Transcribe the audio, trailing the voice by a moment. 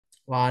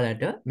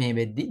ඔයාලට මේ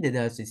වෙද්දි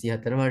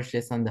 2024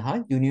 වර්ෂය සඳහා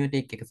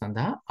යුනිවර්ටෙක් එක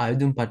සඳහා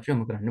ආයුධම් පත්‍ර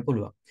යොමු කරන්න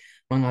පුළුවන්.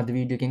 මම අද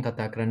වීඩියෝ එකෙන්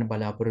කතා කරන්න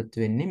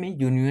බලාපොරොත්තු වෙන්නේ මේ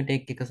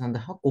යුනිවර්ටෙක් එක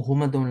සඳහා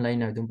කොහොමද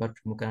ඔන්ලයින් ආයුධම්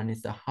පත්‍ර යොමු කරන්නේ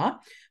සහ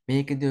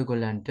මේකදී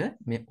ඔයගොල්ලන්ට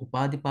මේ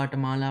උපාධි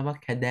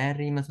පාඨමාලාවක්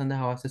හැදෑරීම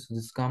සඳහා අවශ්‍ය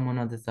සුදුසුකම්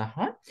මොනවද සහ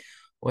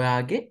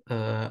ඔයාගේ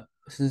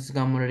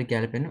සුදුසුකම් වලට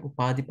ගැලපෙන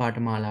උපාධි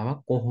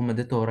පාඨමාලාවක්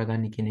කොහොමද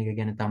තෝරගන්නේ කියන එක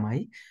ගැන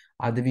තමයි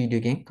අද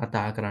වීඩියෝ එකෙන්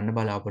කතා කරන්න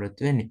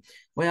බලාපොරොත්තු වෙන්නේ.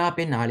 ඔයා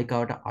අපේ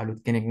නාලිකාවට අලුත්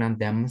කෙනෙක් නම්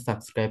දැම්ම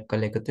subscribe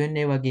කරලා එකතු වෙන්න.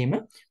 ඒ වගේම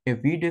මේ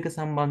වීඩියෝ එක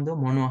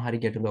සම්බන්ධව මොනවා හරි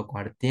ගැටලුවක්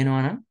ඔයාලට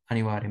තියෙනවා නම්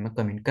අනිවාර්යයෙන්ම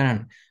කමෙන්ට් කරන්න.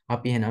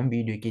 අපි එහෙනම්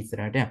වීඩියෝ එක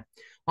ඉස්සරහට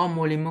යමු.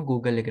 මුලින්ම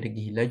Google එකට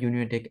ගිහිල්ලා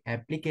UNIVOTEC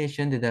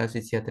application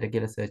 2024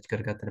 කියලා search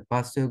කරගත්තට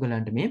පස්සේ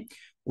ඔයගලන්ට මේ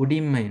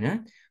උඩින්ම එන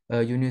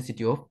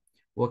University of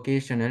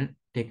Vocational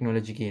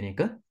Technology කියන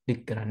එක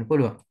ක්ලික් කරන්න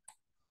පුළුවන්.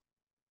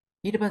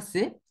 ඊට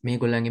පස්සේ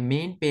මේගොල්ලන්ගේ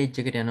මේන් පේජ්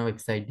එකට යන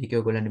වෙබ්සයිට් එකේ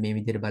ඔයගොල්ලන්ට මේ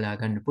විදිහට බලා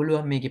ගන්න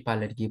පුළුවන්. මේකේ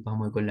පල්ලට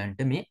ගිහපුවම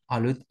ඔයගොල්ලන්ට මේ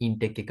අලුත්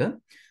ඉන්ටෙක්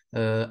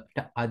එකට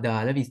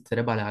අදාළ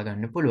විස්තර බලා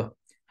ගන්න පුළුවන්.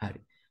 හරි.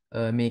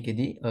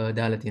 මේකෙදි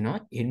දාලා තියෙනවා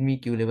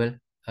NVQ level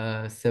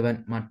 7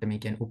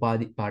 මට්ටමේ කියන්නේ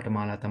උපාධි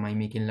පාඨමාලා තමයි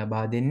මේකෙන්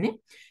ලබා දෙන්නේ.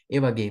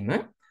 ඒ වගේම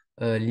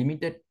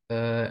limited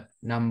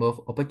number of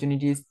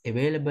opportunities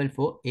available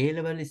for A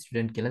level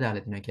student කියලා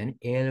දාලා තිනවා.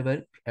 කියන්නේ A level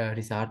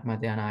result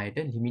මත යන අයට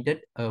limited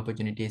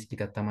opportunities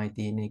ටිකක් තමයි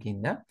තියෙන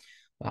එකකින්ද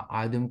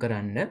ආයුධම්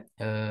කරන්න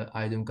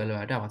ආයුධම්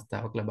කළාට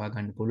අවස්ථාවක් ලබා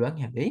ගන්න පුළුවන්.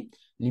 හැබැයි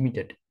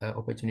limited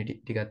opportunity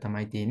ටිකක්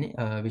තමයි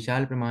තියෙන්නේ.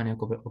 විශාල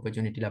ප්‍රමාණයක්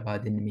opportunity ලබා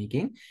දෙන්නේ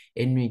මේකෙන්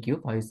NVQ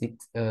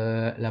 56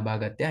 ලබා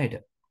ගත්ත අයට.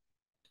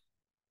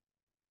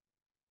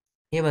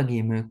 ඒ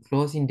වගේම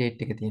closing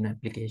date එක තියෙන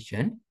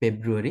application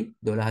February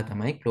 12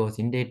 තමයි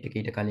closing date එක.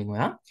 ඊට කලින්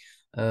ඔයා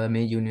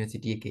මේ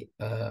යුනිවර්සිටි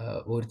එකේ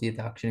වෘත්තීය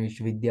තාක්ෂණ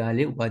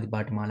විශ්වවිද්‍යාලයේ උපාධි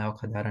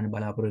පාඨමාලාවක් හදාරන්න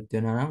බලාපොරොත්තු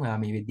වෙනවා නම් ඔයා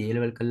මේ විදිහේ A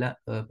level කරලා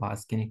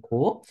පාස් කෙනෙක්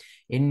හෝ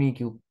NVQ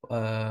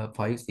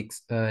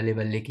 56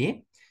 level එකේ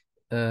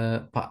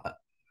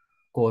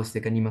කෝස්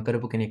එක නිම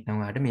කරපු කෙනෙක්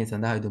නම් ඔයාලට මේ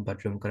සඳහා ආයුධම්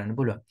පත්‍ර යොමු කරන්න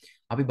පුළුවන්.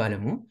 අපි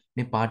බලමු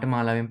මේ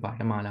පාඨමාලාවෙන්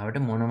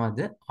පාඨමාලාවට මොනවද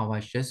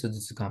අවශ්‍ය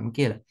සුදුසුකම්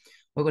කියලා.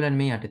 ඔයගොල්ලන්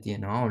මේ යට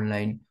තියෙනවා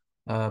ඔන්ලයින්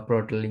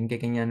පෝර්ටල් ලින්ක්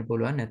එකකින් යන්න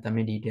පුළුවන්. නැත්නම්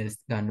මේ ඩීටේල්ස්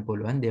ගන්න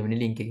පුළුවන්. දෙවෙනි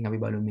ලින්ක් එකකින් අපි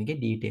බලමු මේකේ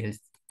ඩීටේල්ස්.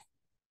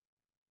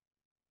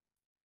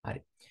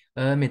 හරි.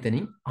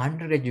 මෙතනින්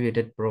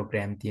undergraduate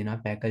program තියෙනවා.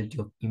 Faculty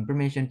of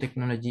Information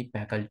Technology,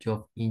 Faculty of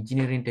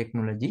Engineering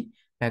Technology,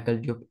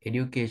 Faculty of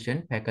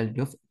Education,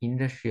 Faculty of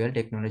Industrial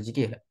Technology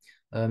කියලා.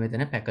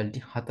 මෙතන faculty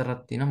හතරක්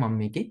තියෙනවා. මම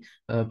මේකේ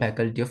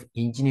Faculty of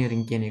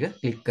Engineering කියන එක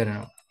ක්ලික්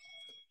කරනවා.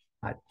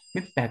 හරි.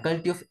 මේ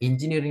Faculty of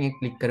Engineering එක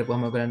ක්ලික්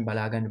කරපුවම ඔයගලන්ට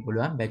බලා ගන්න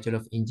පුළුවන් Bachelor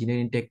of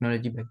Engineering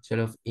Technology, Bachelor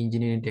of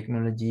Engineering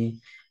Technology,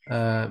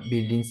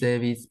 Building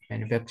Service,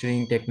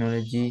 Manufacturing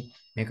Technology,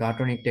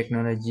 Mechatronic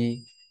Technology,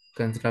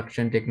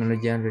 Construction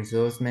Technology and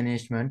Resource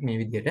Management මේ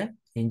විදිහට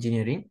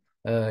engineering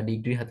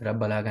degree හතරක්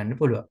බලා ගන්න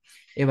පුළුවන්.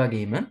 ඒ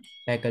වගේම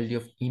Faculty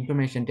of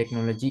Information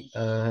Technology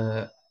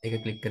එක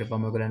ක්ලික්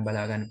කරපුවම ඔයගලන්ට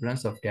බලා ගන්න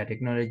පුළුවන් Software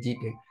Technology,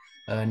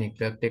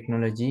 Network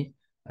Technology,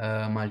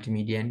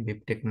 Multimedia and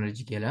Web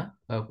Technology කියලා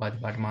උපාධි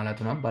පාඨමාලා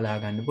තුනක් බලා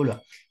ගන්න පුළුවන්.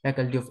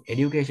 Faculty of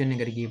Education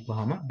එකට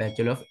ගිහපුවාම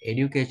Bachelor of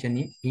Education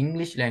in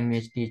English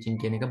Language Teaching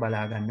කියන එක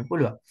බලා ගන්න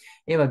පුළුවන්.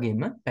 ඒ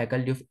වගේම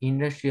Faculty of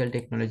Industrial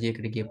Technology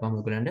එකට ගිහපුවාම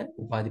ඔයගලන්ට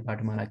උපාධි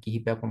පාඨමාලා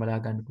කිහිපයක්ම බලා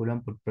ගන්න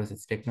පුළුවන්. Food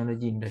Process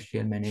Technology,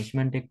 Industrial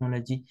Management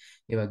Technology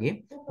ඒ වගේ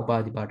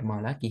උපාධි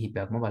පාඨමාලා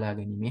කිහිපයක්ම බලා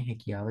ගැනීමේ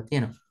හැකියාව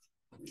තියෙනවා.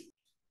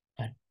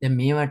 දැන්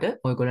මේවට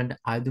ඔයගොල්ලන්ට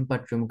ආයුධම්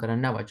පත්‍ර යොමු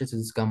කරන්න අවශ්‍ය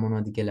සුදුසුකම්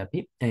මොනවද කියලා අපි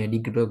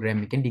ඩිග්‍රී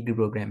ප්‍රෝග්‍රෑම් එකෙන් ඩිග්‍රී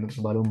ප්‍රෝග්‍රෑම් එක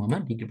බලමු. මම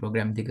ඩිග්‍රී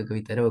ප්‍රෝග්‍රෑම් දෙකක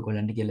විතර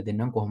ඔයගොල්ලන්ට කියලා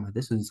දෙන්නම් කොහොමද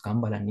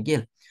සුදුසුකම් බලන්නේ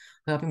කියලා.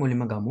 අපි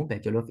මුලින්ම ගමු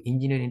Bachelor of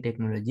Engineering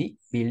Technology,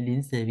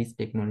 Building Service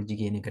Technology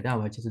කියන එකට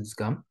අවශ්‍ය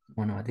සුදුසුකම්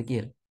මොනවද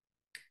කියලා.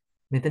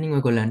 මෙතනින්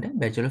ඔයගොල්ලන්ට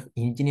Bachelor of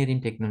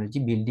Engineering Technology,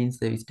 Building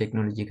Service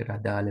Technology එකට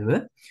අදාළව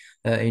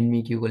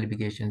NVQ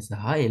qualification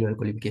සහ A level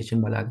qualification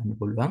බලා ගන්න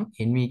පුළුවන්.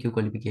 NVQ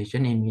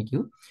qualification, NVQ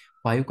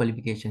 5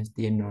 qualifications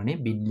තියෙන්න ඕනේ.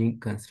 Building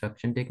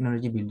Construction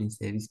Technology, Building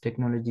Service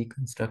Technology,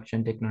 Construction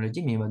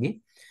Technology මේ වගේ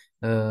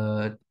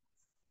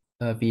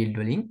field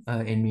වලින්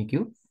NVQ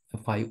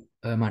 5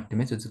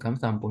 මට්ටමේ සුදුසුකම්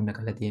සම්පූර්ණ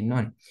කරලා තියෙන්න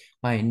ඕනේ.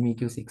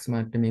 NVQ 6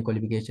 මට්ටමේ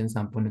qualification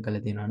සම්පූර්ණ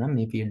කරලා තියෙනවා නම්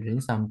මේ field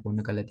වලින්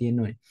සම්පූර්ණ කරලා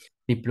තියෙන්න ඕනේ.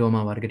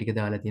 ඩිප්ලෝමා වර්ග ටික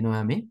දාලා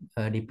තියෙනවා. මේ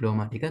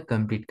ඩිප්ලෝමා ටික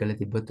කම්ප්ලීට් කරලා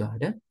තිබ්බොත්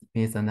ඔයාලට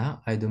මේ සඳහා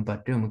ආයුධම්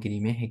පත්‍ර යොමු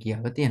කිරීමේ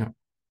හැකියාව තියෙනවා.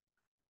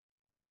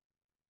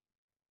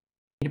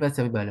 ඊට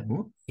පස්සේ අපි බලමු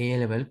A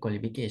level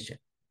qualification.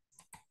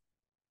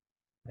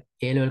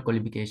 A level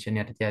qualification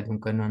යටතේ ආයුධම්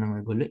කරනවා නම්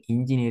ඔයගොල්ලෝ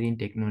engineering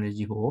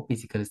technology හෝ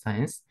physical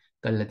science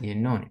කරලා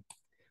තියෙන්න ඕනේ.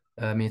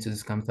 මේ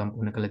සුදුසුකම්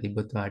සම්පූර්ණ කරලා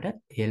තිබ්බොත් ඔයාලට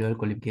A level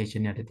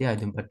qualification යටතේ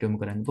ආයුධම් පත්‍ර යොමු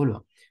කරන්න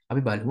පුළුවන්.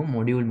 අපි බලමු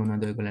මොඩියුල්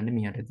මොනවද ඔයගොල්ලන්ට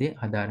මේ යටතේ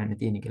හදාරන්න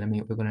තියෙන කියලා.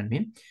 මේ ඔයගොල්ලන්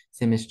මේ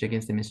semester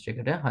එකෙන් semester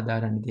එකට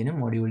හදාරන්න තියෙන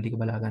මොඩියුල් ටික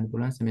බලා ගන්න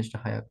පුළුවන්. semester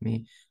 6ක්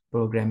මේ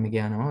program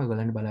එකේ යනවා.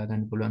 ඔයගොල්ලන්ට බලා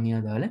ගන්න පුළුවන් ඒ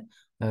අදාළ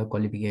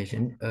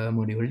qualification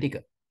මොඩියුල් ටික.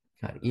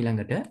 හරි.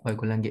 ඊළඟට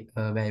ඔයගොල්ලන්ගේ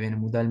වැය වෙන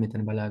මුදල්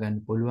මෙතන බලා ගන්න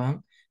පුළුවන්.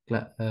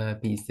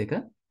 fees එක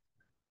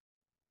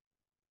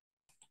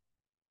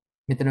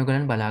මෙතන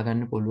ඔයගොල්ලන් බලා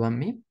ගන්න පුළුවන්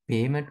මේ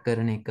payment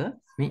කරන එක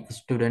මේ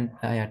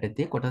ස්ටුඩන්ට්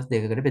යටතේ කොටස්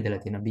දෙකකට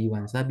බෙදලා තියෙනවා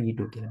B1 සහ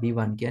B2 කියලා.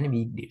 B1 කියන්නේ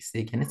weekdays.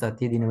 ඒ කියන්නේ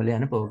සතිය දිනවල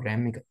යන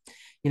ප්‍රෝග්‍රෑම් එක.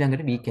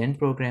 ඊළඟට weekend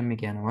ප්‍රෝග්‍රෑම්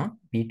එක යනවා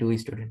B2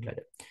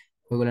 ස්ටුඩන්ට්ලට.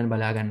 ඔයගොල්ලන්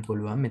බලා ගන්න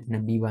පුළුවන් මෙතන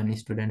B1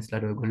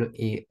 ස්ටුඩන්ට්ස්ලාට ඔයගොල්ලෝ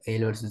A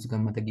level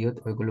සුසුකම් මත ගියොත්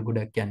ඔයගොල්ලෝ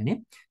ගොඩක් යන්නේ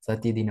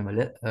සතිය දිනවල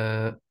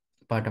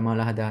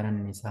පාඨමාලා හදාරන්න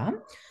නිසා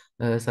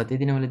සතිය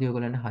දිනවලදී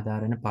ඔයගොල්ලන්ට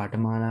හදාරන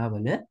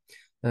පාඨමාලාවල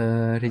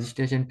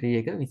රෙජිස්ට්‍රේෂන් ෆී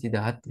එක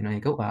 20000ක් වෙනවා.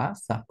 ඒක ඔයා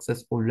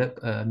සක්සස්ෆුල්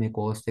මේ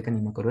කෝස් එක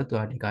නිම කරොත්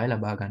ඔයාට ඒකයි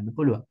ලබා ගන්න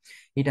පුළුවන්.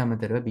 ඊට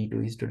අමතරව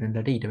B2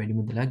 ස්ටුඩන්ට්ලට ඊට වැඩි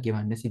මුදලක්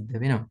ගෙවන්න සිද්ධ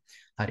වෙනවා.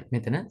 හරි.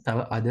 මෙතන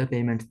තව other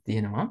payments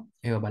තියෙනවා.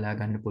 ඒවා බලා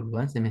ගන්න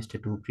පුළුවන්. semester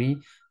 2 free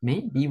මේ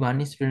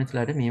B1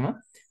 ස්ටුඩන්ට්ස්ලාට මේවා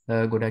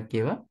ගොඩක්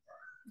ඒවා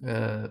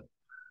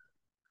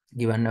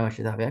ගෙවන්න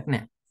අවශ්‍යතාවයක්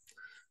නැහැ.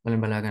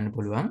 ඔයාලන් බලා ගන්න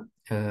පුළුවන්.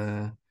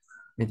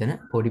 මෙතන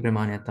පොඩි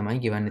ප්‍රමාණයක් තමයි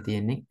ගෙවන්න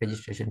තියෙන්නේ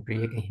රෙජිස්ට්‍රේෂන්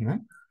ෆී එක. එහෙම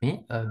මේ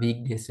වීක්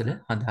ඩේස් වල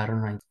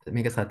හදාරනවා.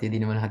 මේක සතිය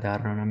දිනවල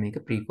හදාරනවා නම් මේක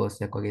ප්‍රී කෝස්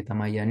එකක් වගේ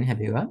තමයි යන්නේ.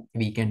 හැබැයි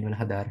වීකෙන්ඩ් වල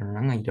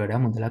හදාරනවා නම් ඊට වඩා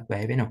මුදලක්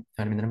වැය වෙනවා.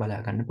 ඔයාලා මෙතන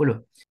බලා ගන්න පුළුවන්.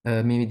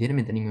 මේ විදිහට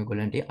මෙතනින්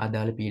ඔයගොල්ලන්ට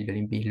අදාළ ෆීල්ඩ්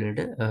වලින් ෆීල්ඩ්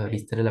වලට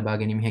විස්තර ලබා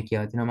ගැනීම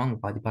හැකියාව තියෙනවා. මම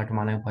උපාධි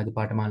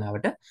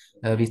පාඨමාලාවට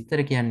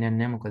විස්තර කියන්න යන්නේ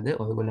නැහැ. මොකද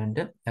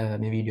ඔයගොල්ලන්ට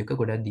මේ වීඩියෝ එක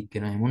ගොඩක් දික්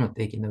වෙනවා. එහෙම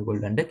වුණොත් ඒකින්ද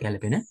ඔයගොල්ලන්ට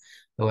ගැළපෙන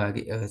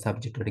ඔයාගේ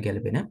සබ්ජෙක්ට් වලට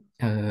ගැළපෙන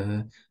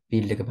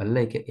ෆීල්ඩ් එක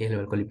බලලා ඒක A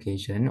level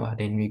qualification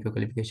ඔයාට NVQ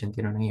qualification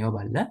තියෙනවා නම්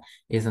ඒවා බලලා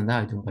ඒ සඳහා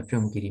අයතුම් පත්‍ර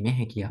යොමු කිරීමේ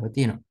හැකියාව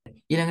තියෙනවා.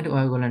 ඊළඟට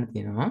ඔයගොල්ලන්ට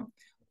තියෙනවා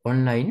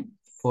online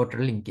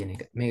portal link කියන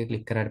එක. මේක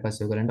ක්ලික් කරාට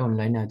පස්සේ ඔයගොල්ලන්ට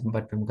online අයතුම්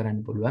පත්‍ර යොමු කරන්න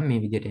පුළුවන්.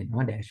 මේ විදිහට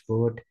එනවා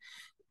dashboard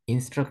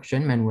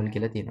instruction manual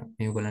කියලා තියෙනවා.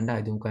 මේ ඔයගොල්ලන්ට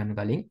අයතුම් කරන්න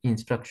කලින්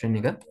instruction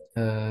එක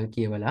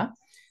කියවලා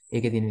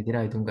ඒකේ තියෙන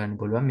විදිහට අයතුම් ගන්න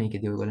පුළුවන්.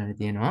 මේකේදී ඔයගොල්ලන්ට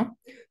තියෙනවා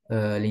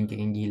link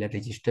එකෙන් ගිහිල්ලා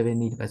register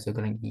වෙන්න. ඊට පස්සේ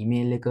ඔයගොල්ලන්ගේ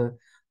email එක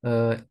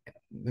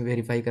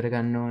verify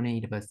කරගන්න ඕනේ.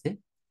 ඊට පස්සේ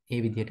ඒ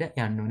විදිහට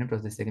යන්න ඕනේ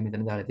process එක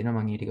මෙතන දාලා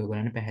තියෙනවා. මම ඒ ටික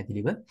ඔයගොල්ලන්ට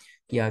පැහැදිලිව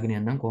කියාගෙන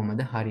යන්නම්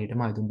කොහොමද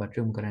හරියටම අයතුම්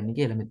පත්‍රය යොමු කරන්න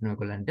කියලා. මෙතන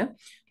ඔයගොල්ලන්ට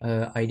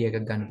idea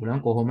එකක් ගන්න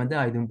පුළුවන් කොහොමද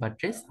අයතුම්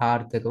පත්‍රය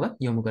සාර්ථකව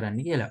යොමු කරන්න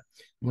කියලා.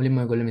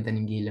 මුලින්ම ඔයගොල්ලෝ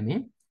මෙතනින් ගිහිල්ලා මේ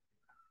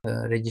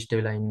රෙජිස්ටර්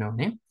වෙලා ඉන්න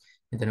ඕනේ.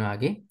 මෙතන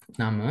වාගේ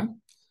නම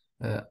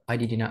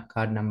ID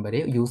කාඩ්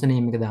නම්බරේ යූසර්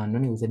නේම් එක දාන්න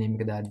ඕනේ. යූසර් නේම්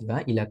එක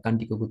දාද්දී ඉලක්කම්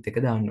ටිකකුත්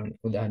එක දාන්න ඕනේ.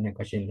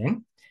 උදාහරණයක් වශයෙන්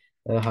දැන්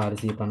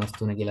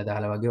 453 කියලා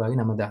දාලා වගේ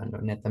නම දාන්න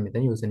ඕනේ. නැත්නම්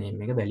මෙතන යූසර්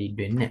නේම් එක වැලිඩ්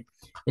වෙන්නේ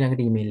නැහැ.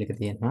 ඊළඟට ඊමේල් එක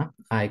තියෙනවා.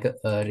 ආයක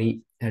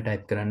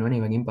ටයිප් කරන්න ඕනේ.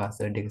 ඒ වගේම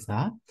පාස්වර්ඩ් එක සහ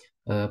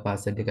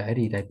පාස්වර්ඩ් එක ආයෙ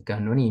රීටයිප්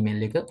කරන්න ඕනේ.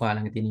 ඊමේල් එක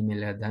ඔයාලඟ තියෙන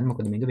ඊමේල් එකක් දාන්න.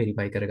 මොකද මේක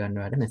වෙරිෆයි කරගන්න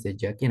ඔයාලට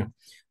මැසේජ් එකක් එනවා.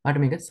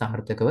 ඔයාලට මේක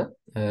සාර්ථකව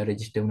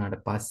රෙජිස්ටර්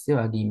වුණාට පස්සේ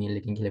ඔයාගේ ඊමේල්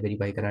එකකින් කියලා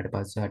වෙරිෆයි කරාට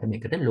පස්සේ ඔයාලට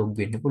මේකට ලොග්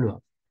වෙන්න පුළුවන්.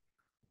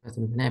 ඊට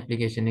පස්සේ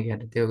ඇප්ලිකේෂන් එක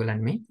යටතේ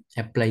ඔයගොල්ලන් මේ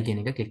ඇප්ලයි කියන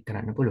එක ක්ලික්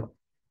කරන්න පුළුවන්.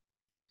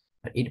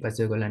 ඊට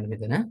පස්සේ ඔයගොල්ලන්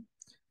මෙතන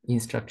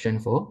instruction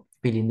for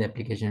fill in the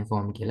application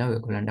form කියලා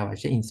ඔයගොල්ලන්ට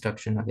අවශ්‍ය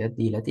instruction වගේක්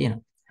දීලා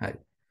තියෙනවා. හරි.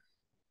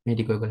 මේ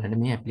ටික ඔයගොල්ලන්ට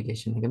මේ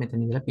application එක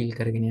මෙතන ඉඳලා fill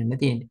කරගෙන යන්න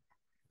තියෙන්නේ.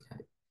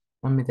 හරි.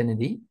 මම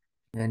මෙතනදී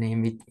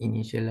name with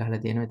initial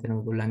අහලා තියෙනවා. එතන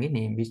ඔයගොල්ලන්ගේ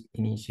name with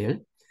initial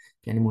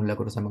කියන්නේ මුල්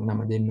ලකුණු සමග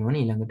නම දෙන්න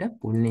ඕනේ. ඊළඟට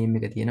full name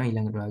එක තියෙනවා.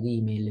 ඊළඟට ඔයාගේ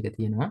email එක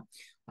තියෙනවා.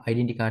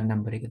 identity card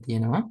number එක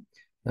තියෙනවා.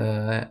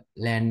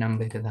 land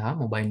number එක සහ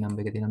mobile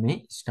number එක තියෙනවා.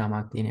 මේ star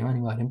mark තියෙනවා.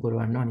 අනිවාර්යෙන්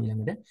පුරවන්න ඕනේ.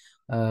 ඊළඟට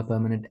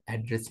permanent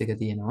address එක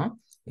තියෙනවා.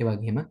 ඒ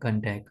වගේම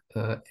contact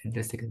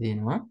address එක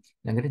තියෙනවා.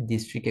 ඊළඟට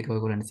district එක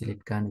ඔයගොල්ලන්ට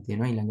select කරන්න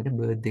තියෙනවා. ඊළඟට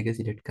birth එක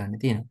select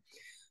කරන්න තියෙනවා.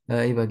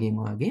 ඒ වගේම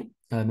වාගේ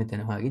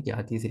මෙතන වාගේ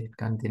ජාතිය select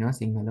කරන්න තියෙනවා.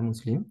 සිංහල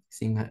මුස්ලිම්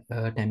සිංහල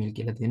තමිල්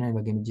කියලා තියෙනවා. ඒ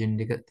වගේම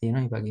gender එක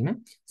තියෙනවා. ඒ වගේම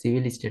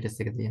civil status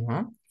එක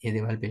තියෙනවා. ඒ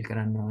දේවල් fill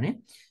කරන්න ඕනේ.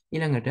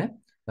 ඊළඟට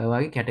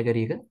වාගේ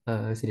category එක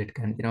select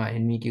කරන්න තියෙනවා.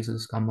 NVQ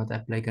සුදුසුකම් මත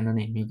apply කරනවා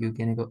නම් NVQ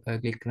කියන එක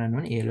click කරන්න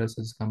ඕනේ. A level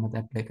සුදුසුකම් මත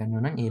apply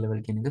කරනවා නම් A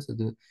level කියන එක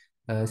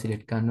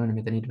select කරන්න ඕනේ.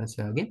 මෙතන ඊට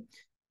පස්සේ වාගේ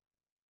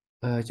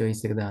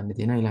choice එක දාන්න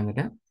තියෙනවා. ඊළඟට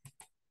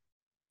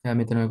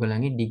මෙතන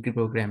ඔයගොල්ලන්ගේ ඩිග්‍රී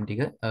ප්‍රෝග්‍රෑම්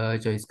ටික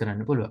choice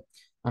කරන්න පුළුවන්.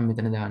 මම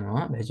මෙතන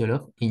දානවා Bachelor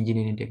of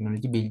Engineering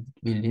Technology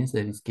Building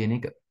Service කියන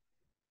එක.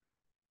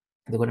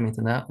 එතකොට මේ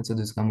සඳහා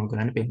සුදුසුකම්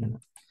ඔයගොල්ලන්ට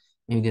පෙන්නනවා.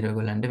 මේ විදිහට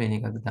ඔයගොල්ලන්ට වෙන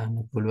එකක් දාන්න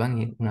පුළුවන්.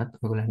 ඒ වුණත්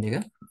ඔයගොල්ලන්ට ඒක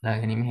බලා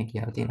ගැනීම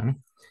හැකියාව තියෙනවා නේ.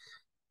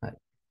 හරි.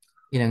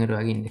 ඊළඟට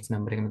ඔයාගේ ඉන්ඩෙක්ස්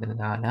නම්බර් එක මෙතන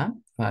දාලා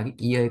ඔයාගේ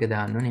year එක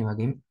දාන්න ඕනේ. ඒ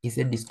වගේම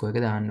Z score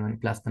එක දාන්න ඕනේ.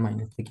 plus the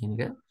minus the කියන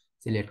එක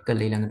select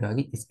කරලා ඊළඟට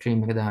ඔයාගේ stream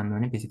එක දාන්න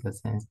ඕනේ. physical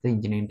science ද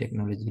engineering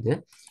technology ද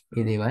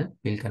මේ දේවල්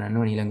fill කරන්න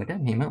ඕනේ. ඊළඟට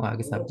මෙහෙම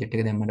ඔයාගේ subject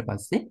එක දැම්මට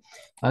පස්සේ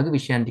ඔයාගේ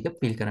විෂයන් ටික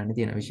fill කරන්න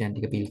තියෙනවා. විෂයන්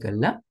ටික fill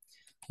කරලා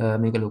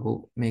මේක ලොකු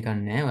මේක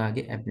නැහැ.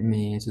 ඔයාගේ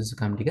මේ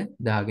සුසුකම් ටික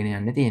දාගෙන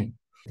යන්න තියෙනවා.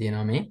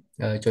 තියෙනවා මේ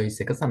choice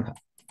එක සඳහා.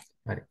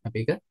 හරි. අපි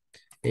ඒක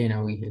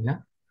පේනවා ගිහිල්ලා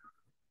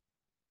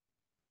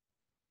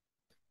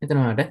මෙතන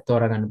ඔයාලට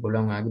තෝරා ගන්න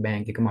පුළුවන් ඔයාගේ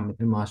බැංක් එක. මම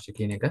මෙතන මාස්ටර්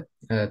කියන එක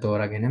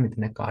තෝරාගෙන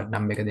මෙතන කාඩ්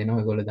නම්බර් එක දෙනවා.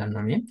 ඔයගොල්ලෝ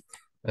දන්නවා මේ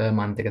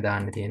month එක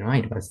දාන්න තියෙනවා.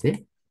 ඊට පස්සේ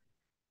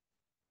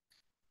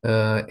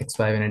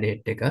expire වෙන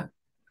date එක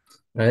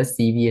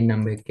CVN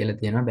number එක කියලා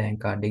තියෙනවා. බැංක්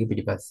කාඩ් එකේ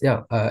පිටිපස්සේ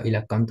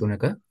ඉලක්කම්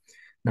 3ක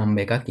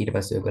නම්බර් එකක් ඊට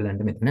පස්සේ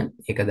ඔයගොල්ලන්ට මෙතන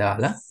ඒක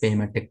දාලා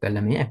පේමන්ට් එක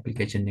කරලා මේ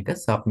ඇප්ලිකේෂන් එක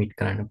සබ්මිට්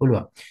කරන්න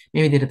පුළුවන්.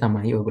 මේ විදිහට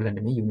තමයි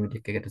ඔයගොල්ලන්ට මේ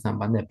යුනිටෙක් එකට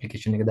සම්බන්ධ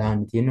ඇප්ලිකේෂන් එක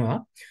දාන්න තියෙනවා.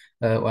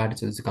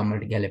 ඔයාලට සුදුසුකම්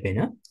වලට ගැලපෙන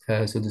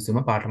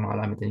සුදුසුම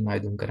පාඨමාලා මෙතනින්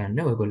ආයෝජන කරන්න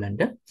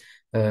ඔයගොල්ලන්ට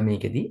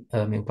මේකෙදි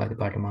මේ උපාධි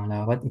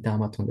පාඨමාලාවත්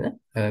ඉතාමත් හොඳ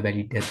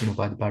වැලිඩිටියක් තියෙන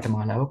උපාධි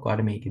පාඨමාලාවක්.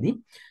 ඔයාලට මේකෙදි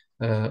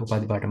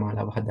උපාධි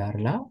පාඨමාලාව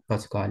හදාරලා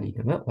පසු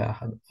කාලීනව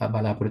ඔයා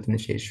බලාපොරොත්තු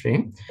වෙන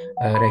ශාස්ත්‍රයෙන්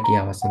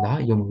රැකියාව සඳහා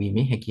යොමු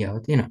වීමේ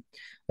හැකියාව තියෙනවා.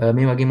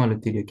 මේ වගේම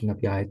අලුත් වීඩියෝ එකකින්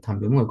අපි ආයෙත්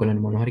හම්බෙමු.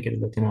 ඔයගොල්ලන්ට මොනවා හරි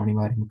කියලා තියෙනවා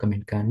අනිවාර්යයෙන්ම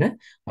කමෙන්ට් කරන්න.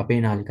 අපේ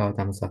නාලිකාව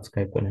තාම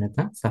subscribe කරලා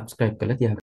නැත්නම් subscribe කරලා තියාගන්න.